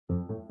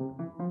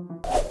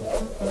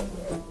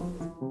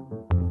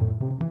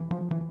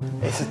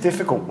It's a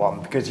difficult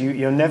one because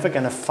you're never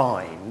going to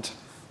find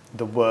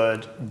the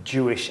word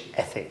Jewish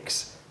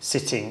ethics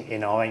sitting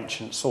in our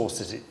ancient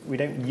sources. We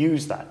don't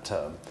use that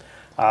term.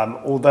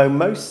 Although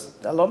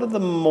a lot of the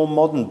more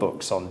modern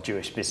books on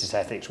Jewish business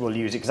ethics will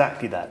use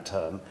exactly that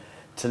term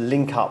to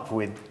link up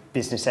with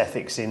business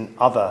ethics in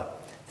other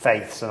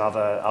faiths and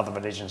other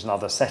religions and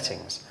other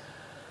settings.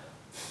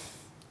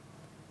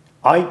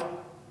 I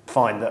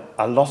find that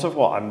a lot of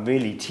what I'm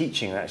really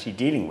teaching and actually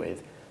dealing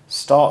with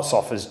starts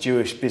off as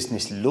Jewish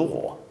business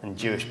law and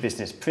Jewish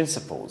business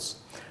principles.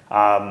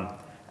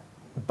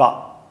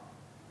 But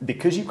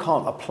because you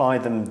can't apply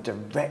them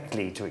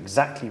directly to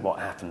exactly what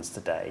happens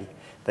today,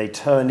 they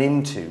turn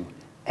into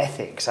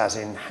ethics, as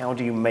in how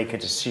do you make a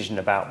decision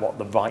about what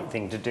the right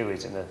thing to do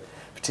is in a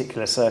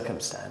particular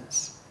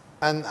circumstance.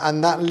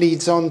 And that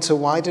leads on to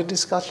wider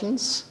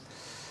discussions?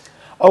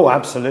 Oh,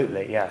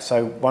 absolutely, yeah.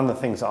 So one of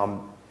the things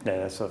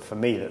that sort of for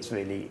me that's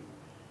really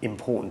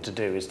important to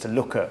do is to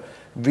look at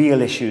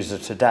real issues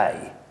of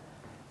today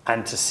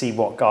and to see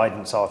what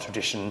guidance our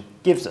tradition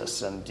gives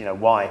us, and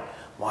why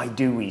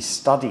do we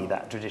study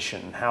that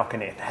tradition? How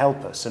can it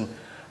help us? And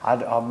I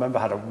remember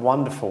I had a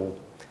wonderful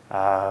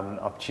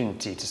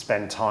opportunity to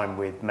spend time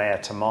with Meir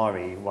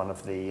Tamari, one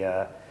of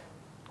the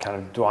kind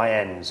of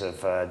doyens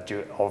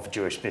of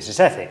Jewish business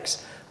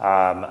ethics,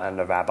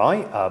 and a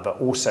rabbi, but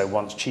also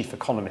once chief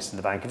economist in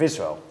the Bank of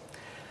Israel.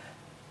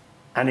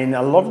 And in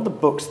a lot of the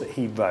books that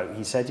he wrote,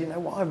 he said,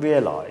 what I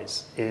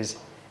realise is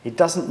it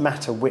doesn't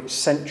matter which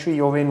century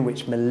you're in,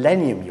 which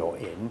millennium you're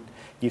in,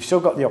 you've still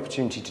got the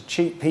opportunity to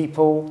cheat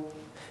people,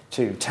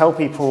 to tell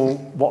people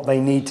what they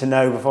need to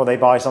know before they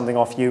buy something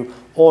off you,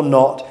 or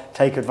not,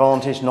 take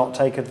advantage, not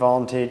take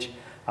advantage,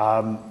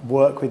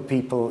 work with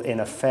people in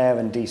a fair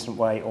and decent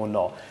way or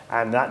not.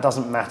 And that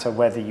doesn't matter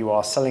whether you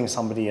are selling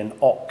somebody an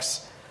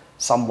ox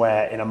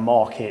somewhere in a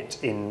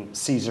market in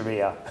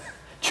Caesarea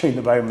during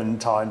the Roman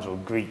times or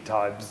Greek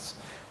times,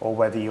 or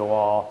whether you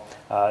are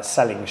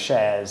selling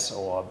shares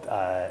or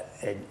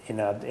in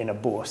a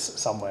bourse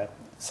somewhere.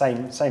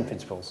 Same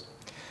principles.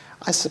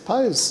 I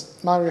suppose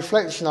my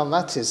reflection on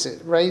that is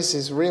it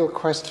raises real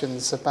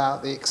questions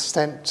about the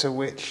extent to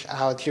which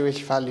our Jewish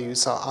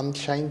values are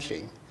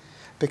unchanging.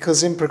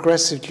 Because in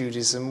progressive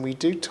Judaism, we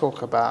do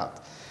talk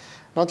about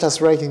not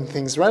just making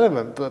things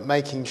relevant, but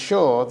making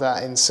sure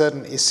that in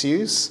certain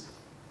issues,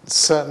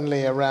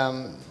 certainly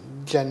around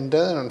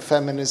gender and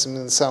feminism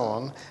and so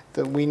on,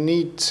 that we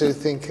need to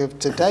think of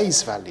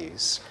today's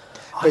values.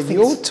 But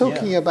you're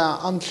talking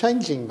about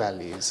unchanging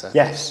values.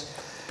 Yes,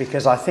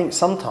 because I think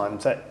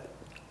sometimes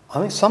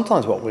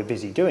what we're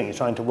busy doing is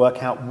trying to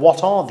work out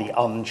what are the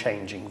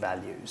unchanging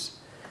values.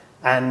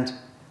 And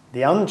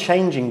the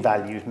unchanging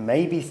values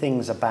may be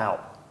things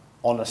about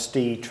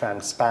honesty,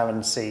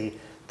 transparency,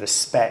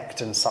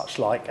 respect and such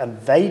like, and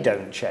they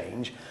don't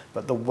change,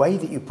 but the way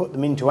that you put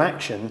them into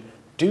action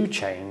do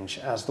change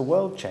as the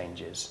world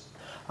changes.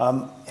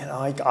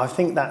 I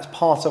think that's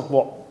part of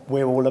what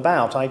we're all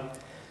about. I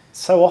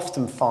so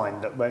often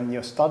find that when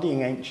you're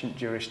studying ancient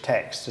Jewish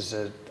texts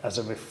as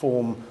a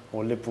Reform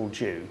or liberal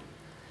Jew,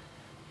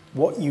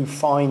 what you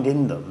find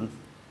in them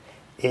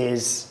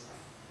is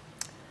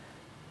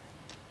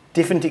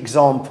different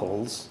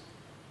examples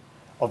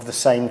of the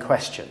same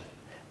question.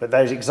 But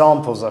those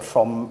examples are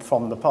from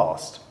the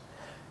past.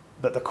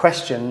 But the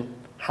question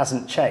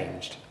hasn't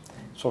changed.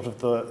 Sort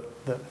of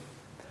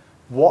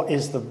what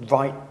is the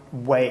right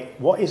way,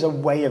 what is a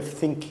way of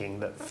thinking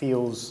that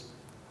feels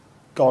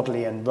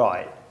godly and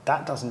right?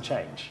 That doesn't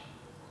change.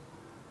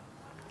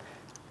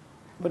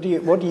 What do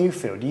you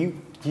feel? Do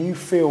you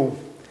feel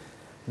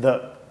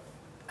that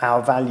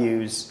our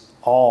values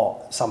are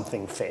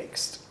something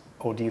fixed?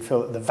 Or do you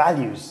feel that the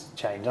values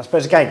change? I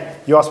suppose, again,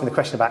 you asked me the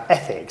question about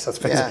ethics. I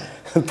suppose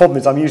the problem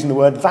is I'm using the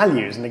word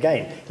values. And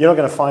again, you're not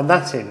going to find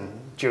that in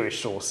Jewish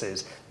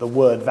sources. The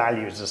word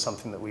values is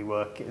something that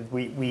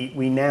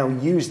we now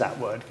use that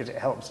word because it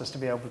helps us to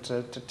be able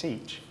to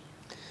teach.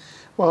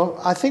 Well,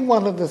 I think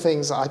one of the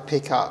things I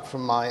pick up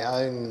from my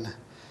own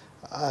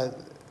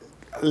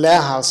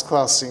Lehrhaus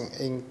class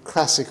in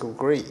classical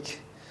Greek,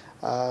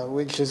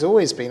 which has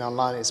always been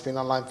online. It's been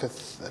online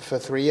for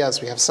 3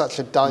 years. We have such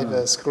a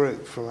diverse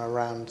group from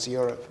around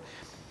Europe.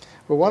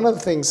 But one of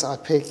the things I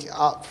pick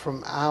up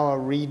from our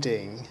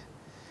reading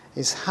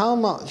is how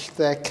much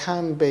there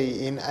can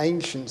be in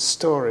ancient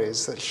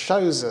stories that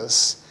shows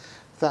us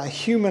that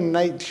human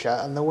nature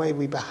and the way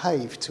we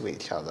behave to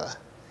each other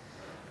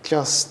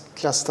just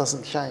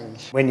doesn't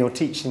change. When you're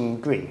teaching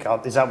Greek,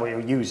 is that what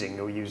you're using?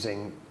 You're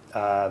using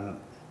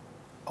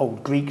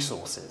old Greek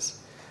sources?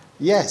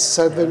 Yes,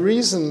 so the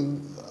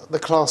reason the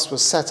class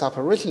was set up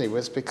originally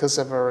was because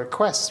of a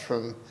request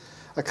from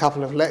a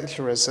couple of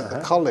lecturers at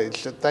the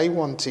college that they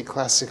wanted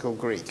classical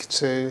Greek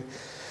to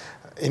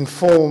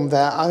inform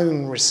their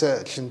own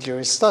research and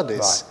Jewish studies.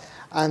 Right.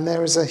 And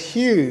there is a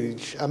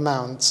huge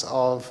amount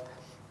of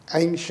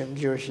ancient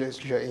Jewish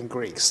literature in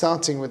Greek,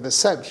 starting with the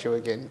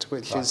Septuagint,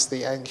 which is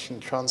the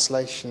ancient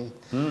translation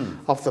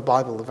of the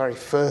Bible, the very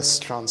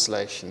first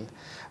translation.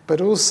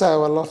 but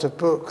also a lot of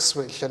books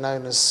which are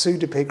known as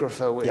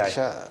pseudepigrapha, which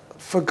are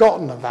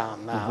forgotten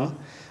about now,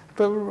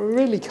 but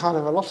really kind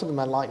of a lot of them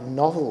are like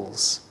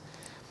novels.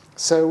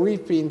 So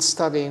we've been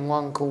studying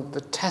one called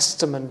The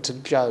Testament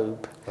of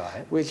Job,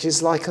 which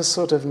is like a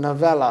sort of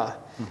novella,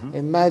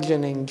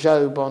 imagining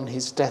Job on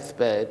his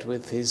deathbed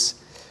with his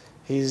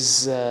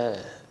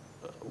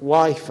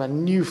wife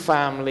and new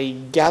family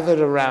gathered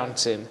around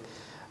him,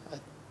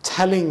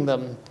 telling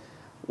them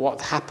what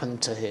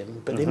happened to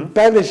him, but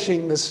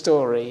embellishing the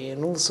story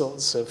in all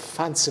sorts of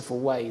fanciful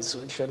ways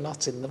which are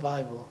not in the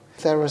Bible.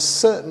 There are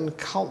certain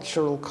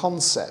cultural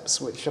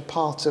concepts which are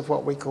part of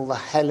what we call the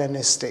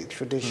Hellenistic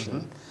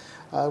tradition,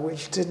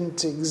 which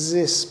didn't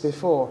exist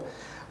before.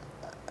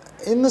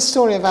 In the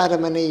story of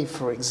Adam and Eve,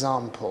 for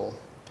example,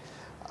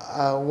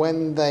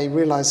 when they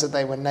realized that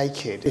they were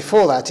naked,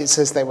 before that it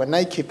says they were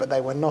naked but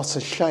they were not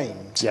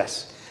ashamed.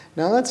 Yes.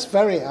 Now that's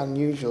very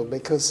unusual,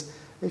 because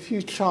if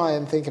you try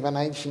and think of an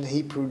ancient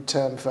Hebrew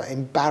term for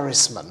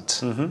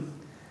embarrassment,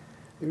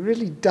 it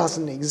really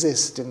doesn't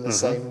exist in the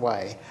same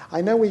way.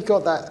 I know we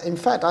got that. In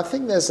fact, I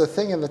think there's a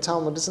thing in the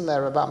Talmud, isn't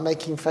there, about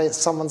making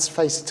someone's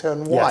face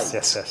turn white?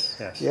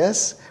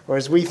 Yes?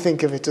 Whereas we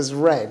think of it as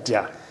red.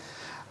 Yeah.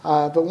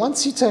 But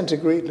once you turn to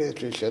Greek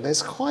literature,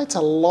 there's quite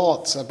a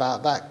lot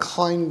about that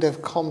kind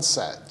of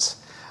concept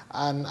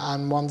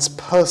and one's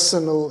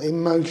personal,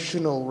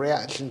 emotional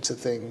reaction to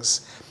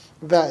things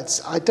that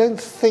I don't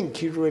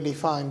think you'd really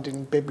find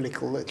in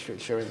biblical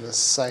literature in the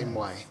same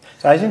way.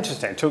 So it's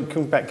interesting,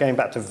 going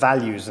back to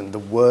values and the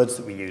words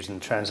that we use in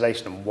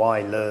translation and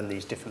why learn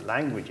these different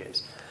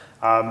languages.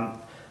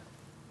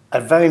 A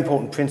very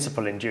important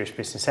principle in Jewish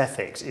business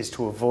ethics is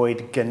to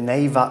avoid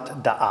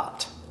genevat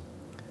da'at.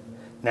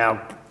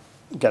 Now,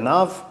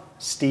 ganav,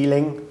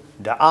 stealing,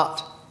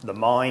 da'at, the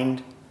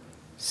mind,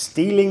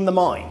 stealing the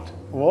mind.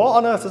 What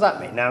on earth does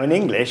that mean? Now, in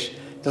English,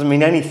 it doesn't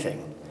mean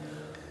anything.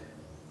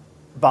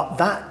 But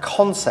that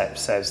concept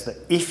says that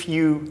if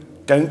you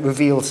don't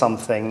reveal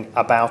something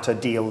about a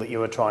deal that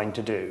you are trying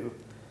to do,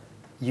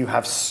 you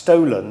have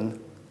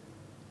stolen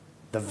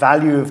the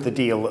value of the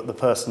deal that the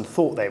person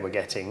thought they were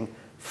getting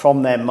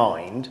from their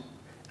mind,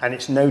 and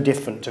it's no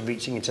different to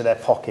reaching into their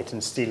pocket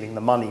and stealing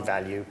the money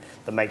value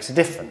that makes a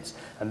difference.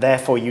 And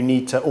therefore you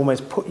need to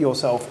almost put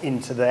yourself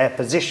into their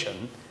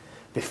position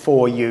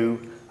before you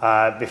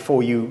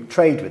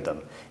trade with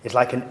them. It's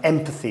like an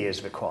empathy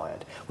is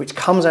required, which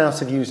comes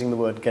out of using the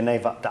word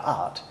genevat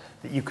da'at,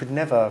 that you could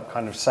never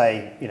kind of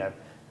say,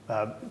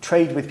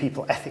 trade with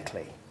people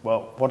ethically.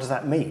 Well, what does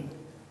that mean?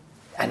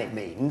 And it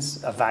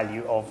means a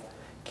value of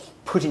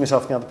putting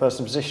yourself in the other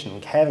person's position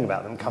and caring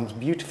about them comes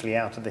beautifully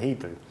out of the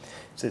Hebrew.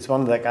 So it's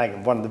one of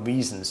the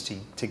reasons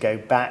to go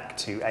back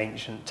to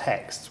ancient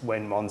texts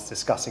when one's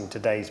discussing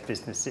today's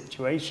business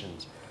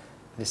situations.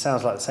 It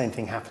sounds like the same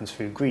thing happens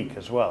through Greek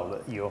as well,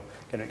 that you're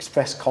going to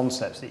express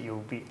concepts that you'll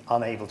be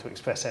unable to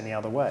express any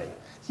other way.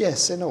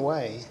 Yes, in a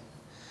way.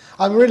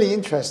 I'm really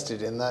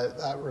interested in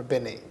that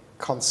rabbinic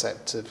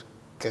concept of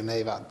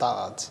genevat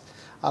da'at,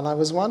 and I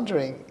was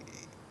wondering,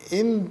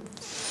 in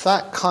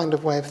that kind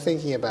of way of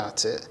thinking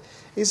about it,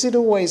 is it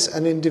always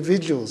an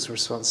individual's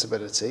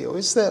responsibility, or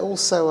is there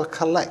also a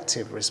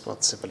collective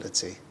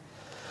responsibility?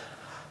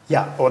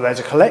 Yeah, well, there's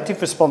a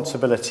collective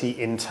responsibility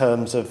in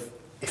terms of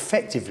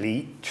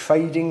effectively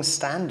trading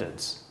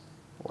standards.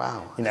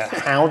 Wow.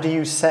 How do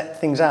you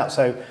set things out?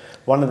 So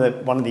one of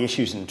the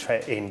issues in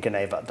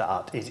genevat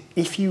da'at is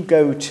if you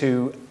go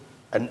to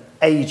an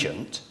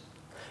agent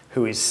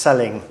who is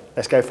selling,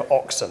 let's go for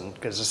oxen,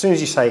 because as soon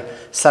as you say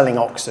selling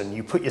oxen,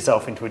 you put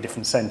yourself into a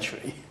different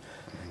century,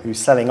 who's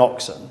selling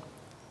oxen.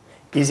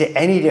 Is it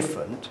any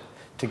different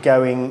to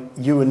going,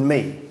 you and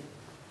me,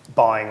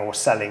 buying or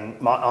selling,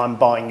 I'm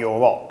buying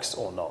your ox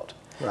or not?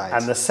 Right.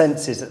 And the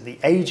sense is that the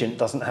agent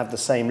doesn't have the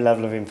same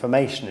level of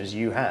information as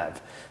you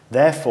have.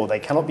 Therefore, they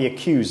cannot be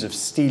accused of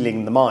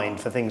stealing the mind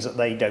for things that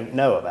they don't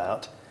know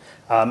about.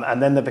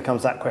 And then there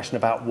becomes that question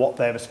about what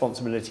their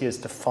responsibility is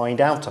to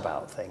find out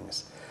about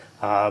things.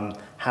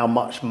 How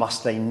much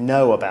must they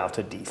know about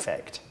a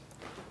defect?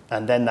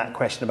 And then that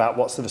question about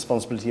what's the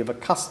responsibility of a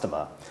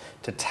customer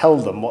to tell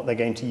them what they're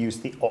going to use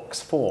the ox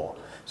for.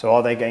 So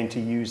are they going to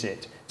use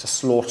it to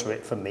slaughter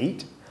it for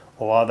meat,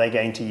 or are they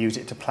going to use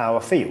it to plough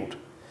a field?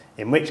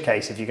 In which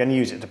case, if you're going to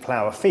use it to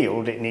plough a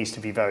field, it needs to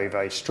be very,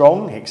 very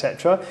strong,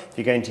 etc. If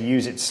you're going to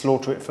use it to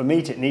slaughter it for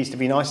meat, it needs to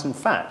be nice and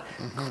fat.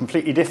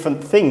 Completely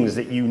different things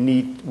that you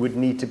would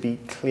need to be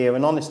clear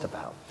and honest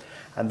about.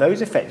 And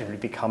those effectively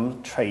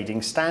become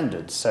trading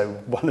standards. So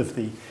one of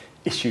the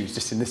issues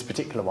just in this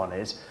particular one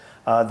is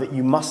that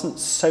you mustn't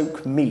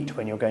soak meat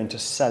when you're going to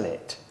sell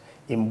it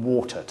in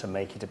water to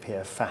make it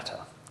appear fatter.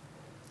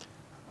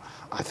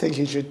 I think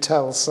you should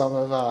tell some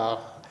of our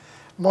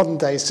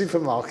modern-day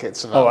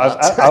supermarkets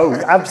about that. Oh,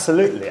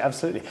 absolutely,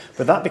 absolutely.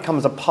 But that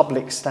becomes a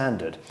public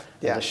standard,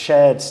 a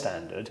shared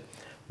standard,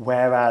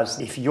 whereas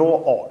if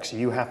your ox,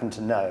 you happen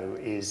to know,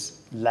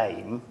 is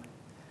lame,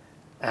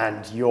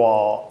 and you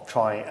are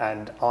trying,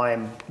 and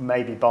I'm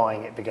maybe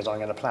buying it because I'm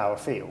going to plough a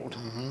field,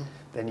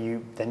 then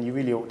you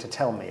really ought to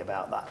tell me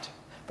about that.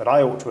 But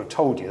I ought to have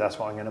told you that's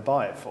what I'm going to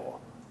buy it for.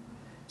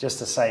 Just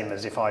the same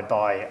as if I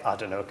buy, I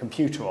don't know, a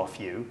computer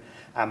off you,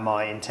 and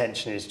my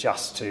intention is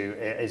just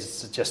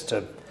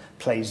to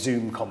play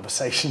Zoom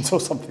conversations or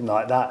something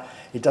like that.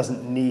 It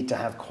doesn't need to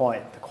have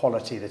quite the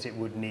quality that it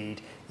would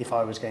need if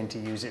I was going to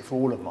use it for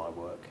all of my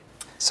work.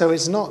 So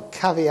it's not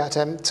caveat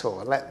emptor,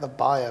 let the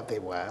buyer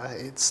beware,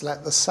 it's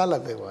let the seller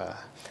beware.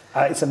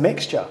 It's a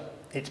mixture.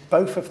 It's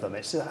both of them.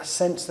 It's a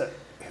sense that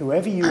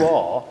whoever you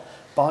are,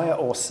 buyer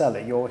or seller,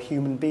 you're a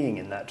human being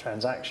in that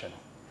transaction.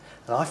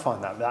 And I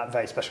find that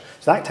very special.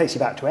 So that takes you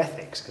back to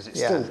ethics, because it's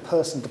still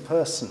person to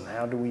person.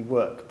 How do we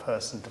work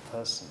person to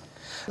person?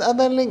 Are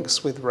there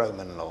links with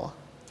Roman law?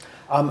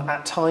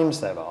 At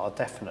times there are,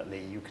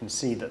 definitely. You can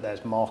see that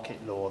there's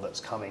market law that's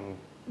coming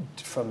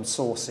from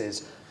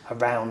sources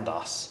around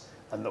us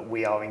and that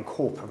we are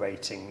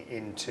incorporating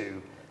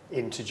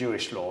into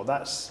Jewish law.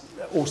 That's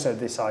also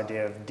this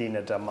idea of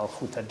dina da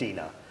malchuta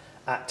dina.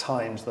 At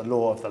times the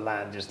law of the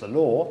land is the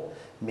law,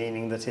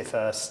 meaning that if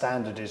a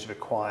standard is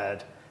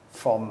required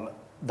from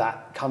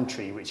that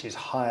country which is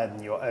higher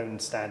than your own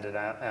standard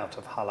out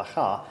of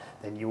halakha,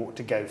 then you ought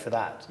to go for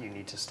that. You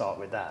need to start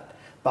with that.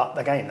 But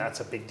again,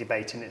 that's a big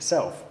debate in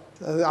itself.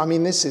 I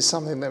mean, this is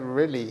something that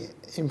really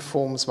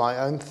informs my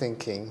own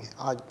thinking.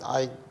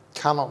 I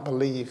cannot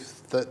believe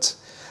that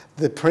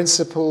the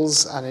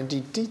principles and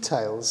indeed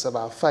details of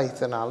our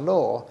faith and our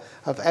law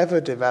have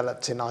ever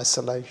developed in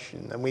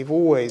isolation. And we've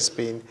always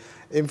been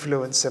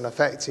influenced and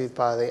affected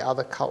by the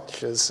other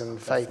cultures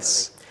and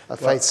faiths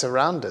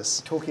around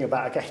us. Talking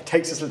about, again,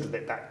 takes us a little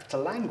bit back to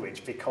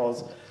language,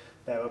 because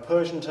there are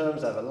Persian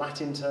terms, there are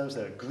Latin terms,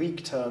 there are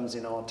Greek terms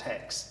in our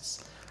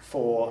texts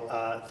for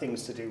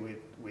things to do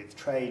with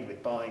trade,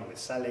 with buying, with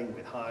selling,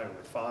 with hiring,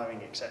 with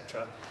firing,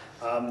 etc.,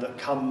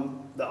 that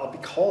are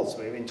because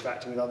we're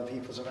interacting with other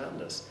peoples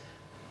around us.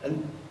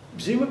 And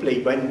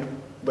presumably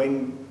when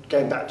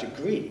going back to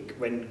Greek,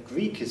 when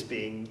Greek is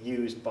being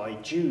used by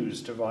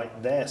Jews to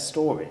write their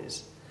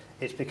stories,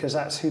 it's because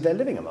that's who they're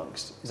living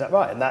amongst. Is that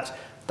right? And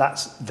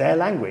that's their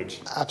language.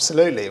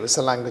 Absolutely. It was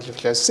the language of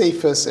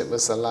Josephus, it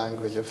was the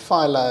language of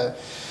Philo.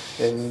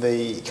 In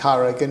the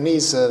Cairo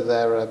Geniza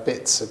there are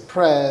bits of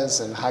prayers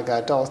and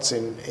Haggadot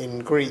in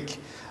Greek,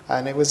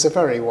 and it was a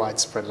very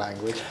widespread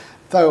language.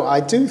 Though I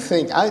do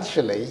think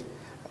actually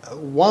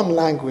one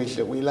language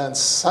that we learned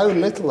so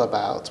little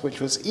about,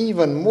 which was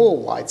even more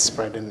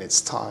widespread in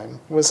its time,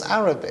 was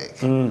Arabic.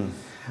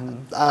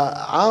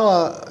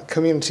 Our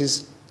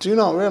communities do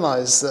not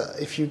realize that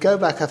if you go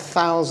back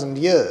 1,000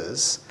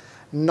 years,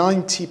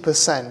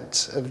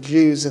 90% of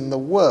Jews in the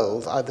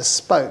world either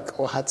spoke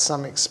or had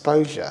some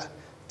exposure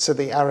to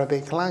the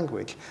Arabic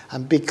language.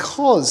 And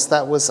because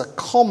that was a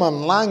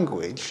common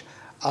language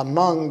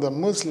among the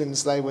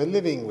Muslims they were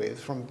living with,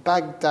 from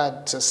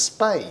Baghdad to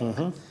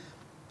Spain,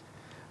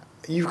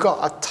 you've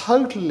got a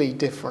totally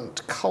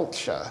different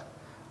culture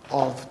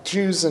of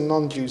Jews and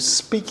non-Jews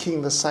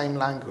speaking the same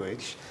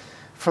language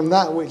from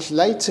that which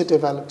later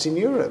developed in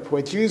Europe,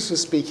 where Jews were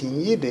speaking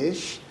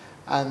Yiddish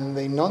and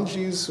the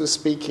non-Jews were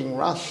speaking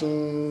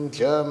Russian,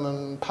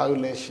 German,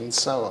 Polish, and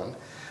so on.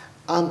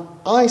 And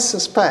I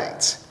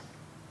suspect,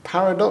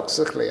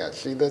 paradoxically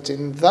actually, that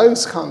in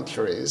those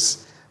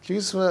countries,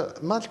 Jews were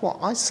much more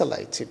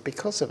isolated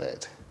because of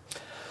it.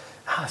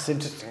 That's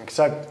interesting.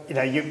 So,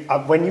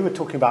 when you were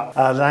talking about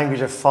the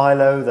language of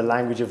Philo, the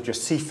language of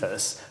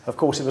Josephus, of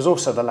course, it was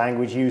also the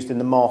language used in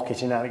the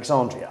market in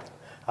Alexandria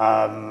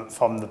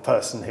from the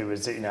person who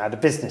was, had a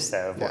business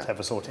there of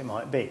whatever sort it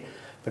might be.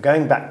 But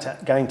going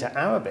to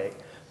Arabic,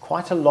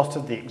 quite a lot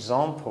of the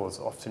examples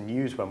often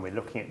used when we're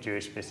looking at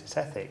Jewish business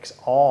ethics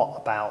are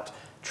about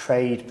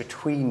trade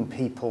between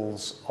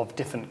peoples of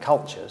different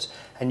cultures,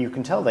 and you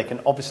can tell they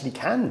obviously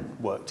can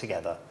work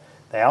together.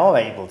 They are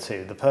able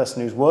to. The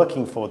person who's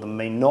working for them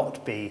may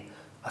not be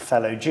a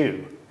fellow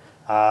Jew.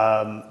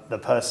 The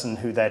person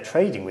who they're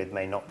trading with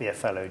may not be a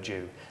fellow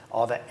Jew.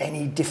 Are there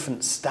any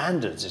different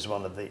standards is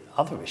one of the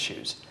other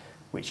issues,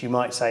 which you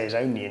might say is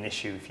only an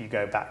issue if you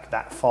go back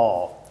that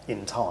far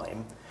in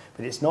time.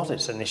 But it's not,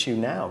 it's an issue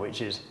now,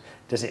 which is,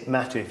 does it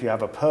matter if you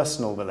have a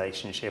personal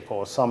relationship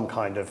or some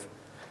kind of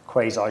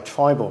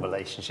quasi-tribal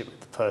relationship with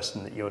the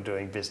person that you're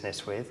doing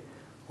business with,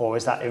 or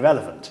is that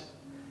irrelevant?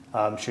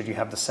 Should you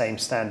have the same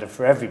standard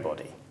for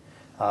everybody?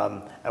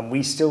 And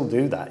we still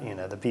do that,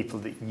 the people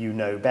that you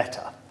know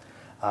better.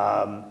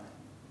 And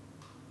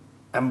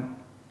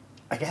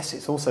I guess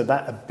it's also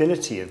that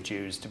ability of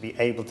Jews to be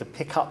able to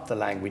pick up the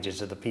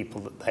languages of the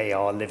people that they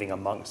are living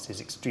amongst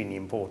is extremely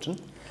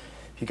important.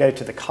 If you go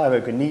to the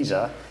Cairo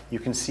Geniza, you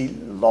can see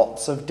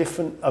lots of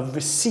different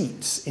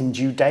receipts in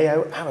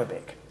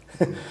Judeo-Arabic.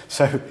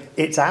 So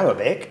it's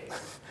Arabic,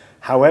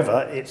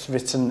 however, it's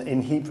written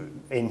in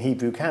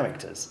Hebrew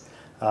characters.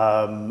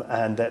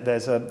 And there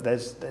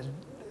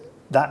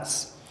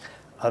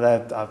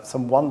are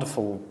some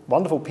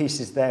wonderful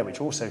pieces there which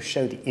also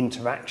show the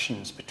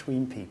interactions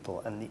between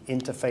people and the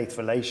interfaith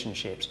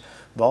relationships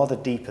rather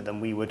deeper than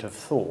we would have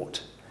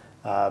thought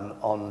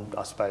on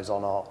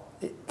our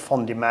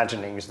fond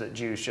imaginings that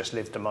Jews just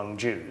lived among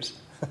Jews.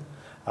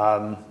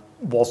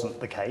 Wasn't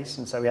the case,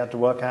 and so we had to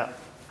work out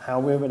how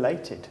we're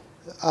related.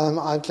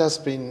 I've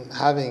just been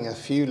having a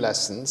few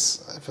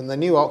lessons from the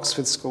New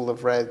Oxford School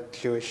of Red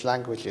Jewish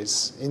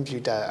Languages in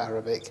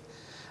Judeo-Arabic.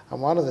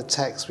 And one of the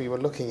texts we were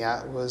looking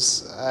at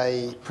was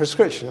a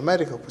prescription, a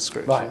medical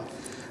prescription,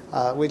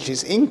 which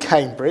is in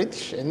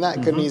Cambridge, in that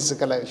Geniza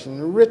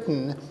collection,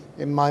 written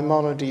in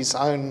Maimonides'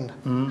 own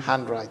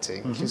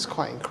handwriting, which is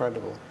quite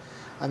incredible.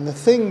 And the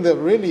thing that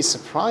really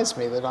surprised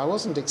me that I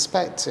wasn't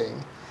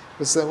expecting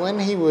was that when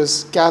he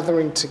was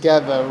gathering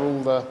together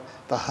all the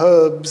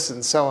herbs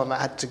and so on that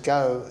had to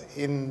go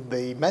in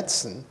the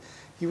medicine,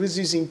 he was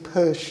using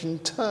Persian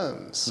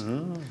terms.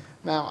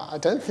 Now, I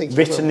don't think...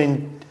 Written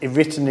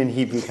in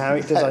Hebrew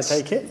characters, yes,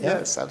 I take it? Yeah.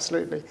 Yes,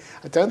 absolutely.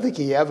 I don't think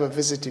he ever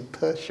visited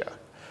Persia.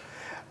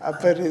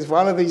 But it's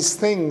one of these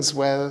things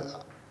where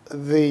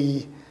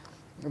the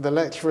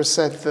lecturer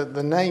said that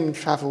the name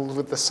travelled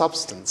with the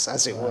substance,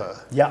 as it were.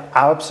 Yeah,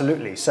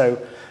 absolutely. So,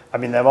 I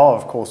mean, there are,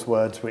 of course,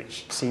 words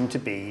which seem to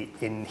be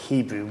in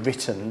Hebrew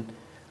written,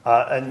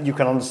 and you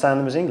can understand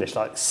them as English,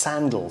 like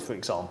sandal, for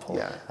example,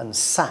 and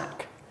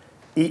sack,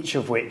 each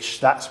of which,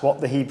 that's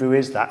what the Hebrew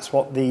is, that's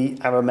what the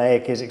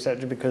Aramaic is,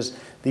 etc., because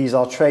these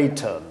are trade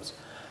terms.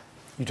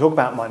 You talk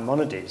about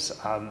Maimonides,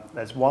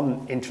 there's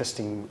one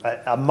interesting,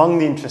 among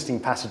the interesting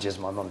passages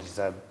of Maimonides,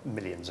 there are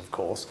millions, of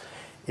course,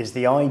 is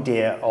the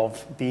idea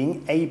of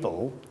being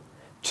able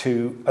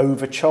to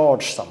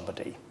overcharge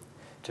somebody,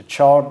 to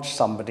charge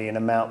somebody an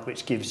amount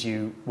which gives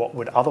you what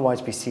would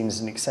otherwise be seen as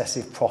an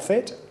excessive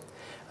profit,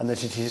 and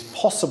that it is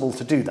possible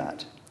to do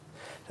that.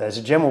 There's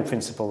a general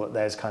principle that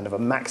there's kind of a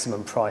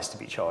maximum price to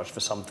be charged for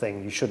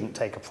something. You shouldn't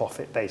take a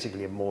profit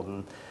basically of more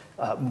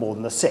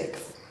than a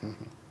sixth.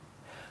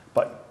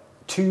 But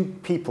two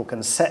people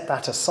can set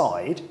that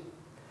aside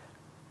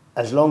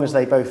as long as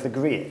they both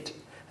agree it.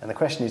 And the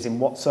question is, in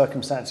what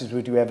circumstances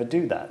would you ever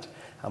do that?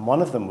 And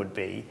one of them would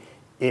be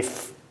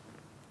if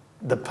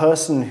the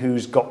person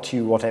who's got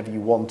you whatever you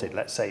wanted,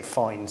 let's say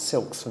fine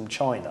silks from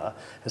China,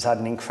 has had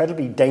an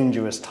incredibly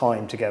dangerous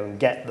time to go and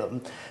get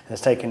them,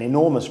 has taken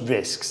enormous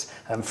risks,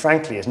 and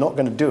frankly is not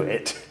going to do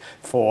it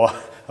for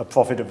a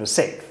profit of a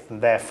sixth,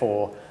 and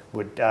therefore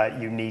would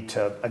you need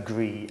to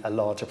agree a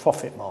larger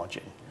profit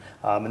margin.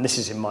 And this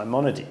is in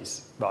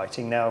Maimonides'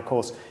 writing. Now, of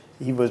course,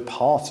 he was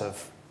part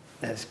of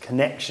there's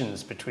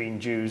connections between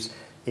Jews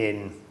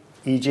in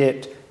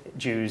Egypt,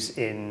 Jews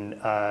in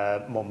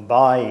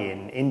Mumbai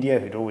in India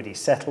who'd already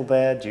settled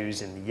there,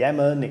 Jews in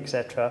Yemen,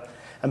 etc.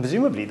 And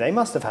presumably they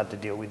must have had to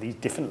deal with these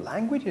different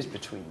languages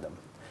between them,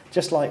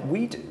 just like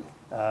we do,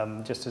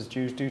 just as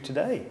Jews do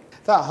today.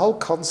 That whole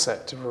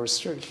concept of a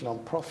restriction on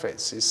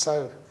profits is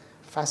so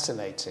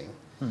fascinating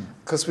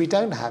because we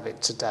don't have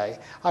it today.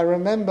 I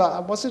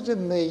remember, was it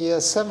in the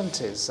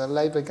 70s, a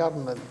Labour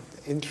government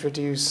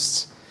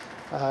introduced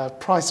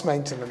price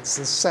maintenance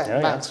and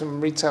set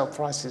maximum retail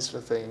prices for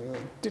things.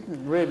 It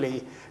didn't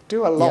really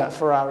do a lot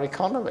for our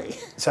economy.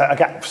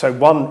 So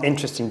one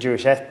interesting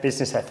Jewish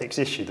business ethics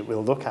issue that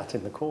we'll look at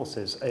in the course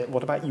is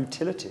what about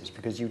utilities?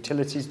 Because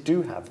utilities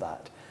do have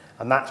that.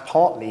 And that's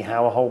partly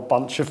how a whole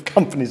bunch of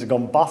companies have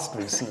gone bust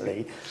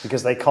recently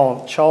because they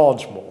can't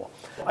charge more.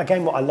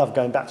 Again, what I love,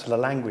 going back to the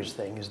language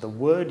thing, is the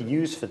word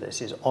used for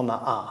this is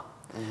ona'ah.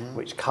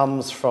 Which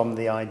comes from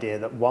the idea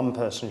that one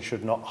person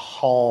should not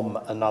harm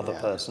another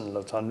person,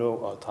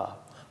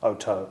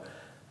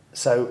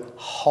 so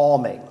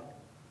harming,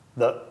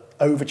 that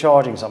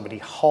overcharging somebody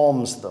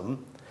harms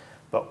them,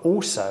 but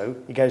also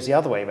it goes the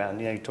other way around.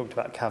 You know, you talked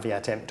about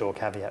caveat emptor,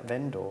 caveat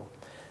vendor,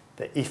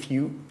 that if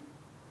you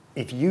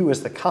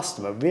as the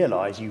customer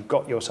realise you've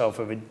got yourself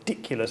a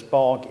ridiculous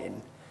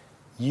bargain,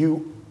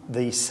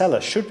 the seller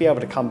should be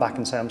able to come back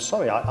and say, I'm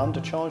sorry, I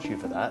undercharged you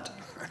for that.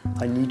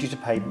 I need you to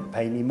pay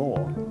me more.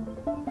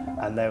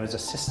 And there was a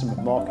system of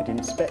market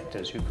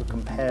inspectors who could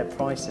compare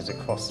prices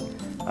across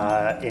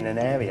in an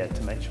area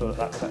to make sure that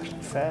that was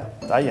actually fair.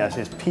 So, yes,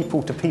 it's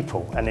people to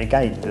people, and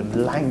again, the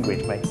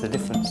language makes the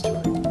difference to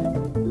it.